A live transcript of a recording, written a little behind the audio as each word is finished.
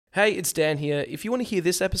Hey, it's Dan here. If you want to hear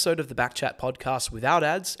this episode of the BACKCHAT podcast without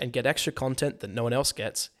ads and get extra content that no one else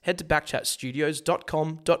gets, head to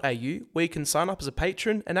backchatstudios.com.au where you can sign up as a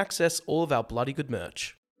patron and access all of our bloody good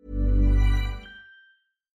merch.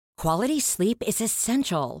 Quality sleep is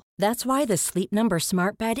essential. That's why the Sleep Number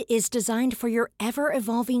Smart Bed is designed for your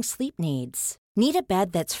ever-evolving sleep needs. Need a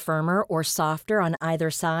bed that's firmer or softer on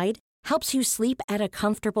either side? Helps you sleep at a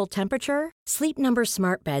comfortable temperature? Sleep Number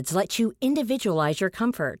Smart Beds let you individualize your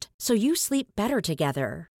comfort so you sleep better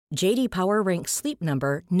together. J.D. Power ranks Sleep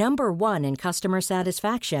Number number one in customer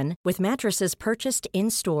satisfaction with mattresses purchased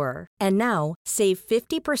in-store. And now, save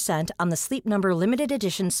 50% on the Sleep Number Limited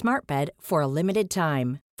Edition Smart Bed for a limited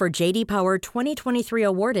time. For J.D. Power 2023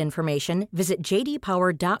 award information, visit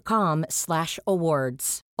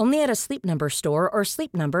jdpower.com/awards. Only at a Sleep Number store or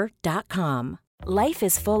sleepnumber.com. Life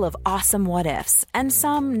is full of awesome what-ifs, and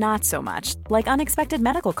some not so much, like unexpected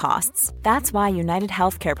medical costs. That's why United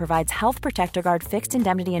Healthcare provides Health Protector Guard fixed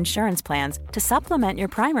indemnity insurance plans to supplement your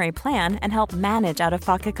primary plan and help manage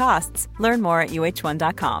out-of-pocket costs. Learn more at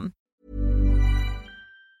uh1.com.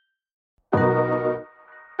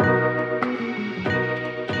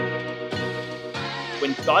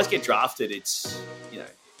 When guys get drafted, it's,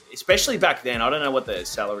 especially back then, I don't know what the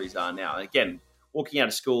salaries are now. Again, walking out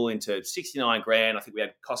of school into 69 grand, I think we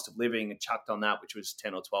had cost of living and chucked on that, which was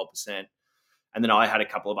 10 or 12%. And then I had a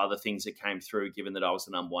couple of other things that came through, given that I was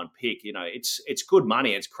the number one pick. It's good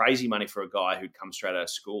money. It's crazy money for a guy who'd come straight out of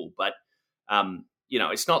school. But,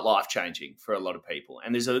 it's not life-changing for a lot of people.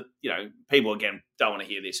 And there's people, again, don't want to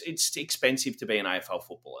hear this. It's expensive to be an AFL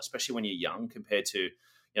footballer, especially when you're young compared to,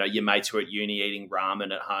 your mates who are at uni eating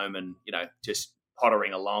ramen at home and, just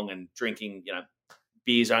pottering along and drinking,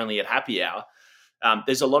 beers only at happy hour.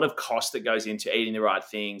 There's a lot of cost that goes into eating the right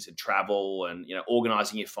things and travel and,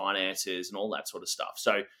 organising your finances and all that sort of stuff.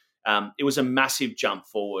 So it was a massive jump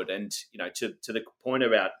forward. And, to the point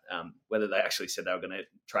about whether they actually said they were going to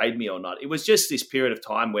trade me or not, it was just this period of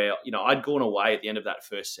time where, I'd gone away at the end of that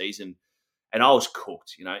first season and I was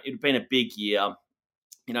cooked. It'd been a big year,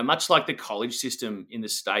 much like the college system in the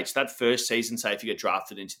States. That first season, say if you get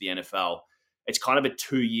drafted into the NFL, it's kind of a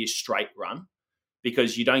 2-year straight run,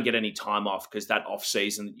 because you don't get any time off, because that off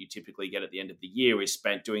season that you typically get at the end of the year is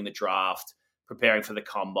spent doing the draft, preparing for the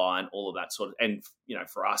combine, all of that sort of, and,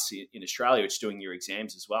 for us in Australia, it's doing your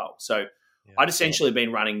exams as well. So I'd essentially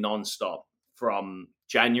been running nonstop from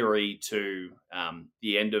January to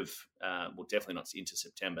the end of, definitely not into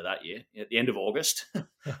September that year, at the end of August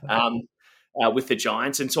with the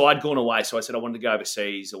Giants. And so I'd gone away. So I said I wanted to go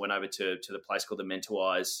overseas. I went over to the place called the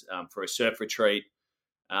Mentawais for a surf retreat.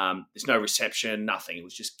 There's no reception, nothing. It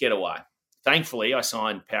was just get away. Thankfully, I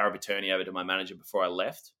signed power of attorney over to my manager before I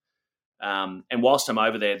left. And whilst I'm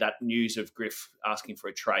over there, that news of Griff asking for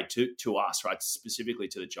a trade to us, right, specifically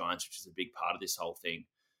to the Giants, which is a big part of this whole thing,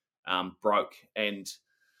 broke. And,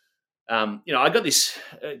 I got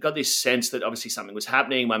this sense that obviously something was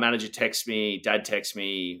happening. My manager texted me, Dad texted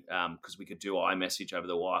me, because we could do iMessage over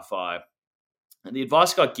the Wi-Fi. And the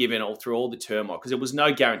advice I got given all through all the turmoil, because there was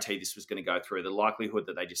no guarantee this was going to go through, the likelihood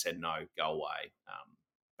that they just said, no, go away,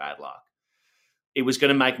 bad luck. It was going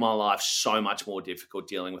to make my life so much more difficult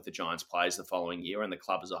dealing with the Giants players the following year and the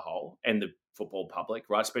club as a whole and the football public,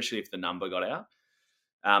 right, especially if the number got out.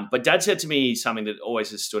 But Dad said to me something that always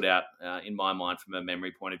has stood out in my mind from a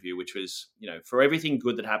memory point of view, which was, for everything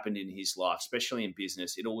good that happened in his life, especially in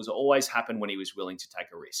business, it always happened when he was willing to take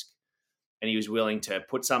a risk. And he was willing to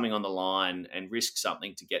put something on the line and risk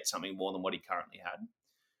something to get something more than what he currently had.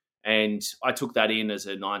 And I took that in as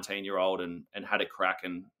a 19-year-old and had a crack.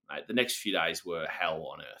 And the next few days were hell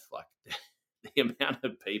on earth. Like the amount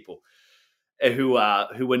of people who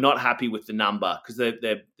were not happy with the number, because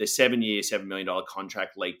the 7-year, $7 million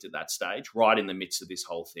contract leaked at that stage, right in the midst of this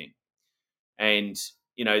whole thing. And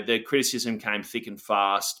the criticism came thick and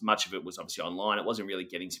fast. Much of it was obviously online. It wasn't really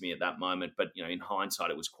getting to me at that moment, but, in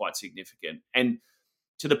hindsight, it was quite significant. And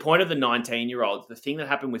to the point of the 19-year-old, the thing that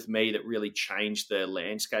happened with me that really changed the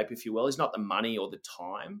landscape, if you will, is not the money or the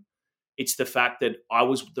time. It's the fact that I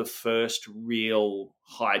was the first real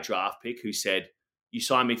high draft pick who said, you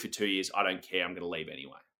sign me for 2 years, I don't care, I'm going to leave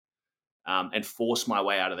anyway, and force my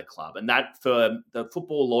way out of the club. And that, for the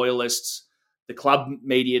football loyalists, the club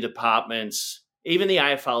media departments, even the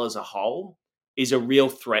AFL as a whole, is a real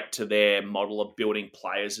threat to their model of building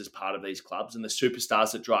players as part of these clubs and the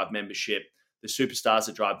superstars that drive membership, the superstars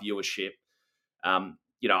that drive viewership.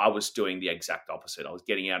 I was doing the exact opposite. I was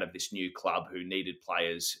getting out of this new club who needed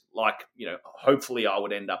players like, hopefully I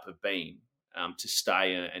would end up have been to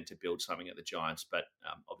stay and to build something at the Giants. But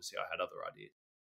obviously I had other ideas.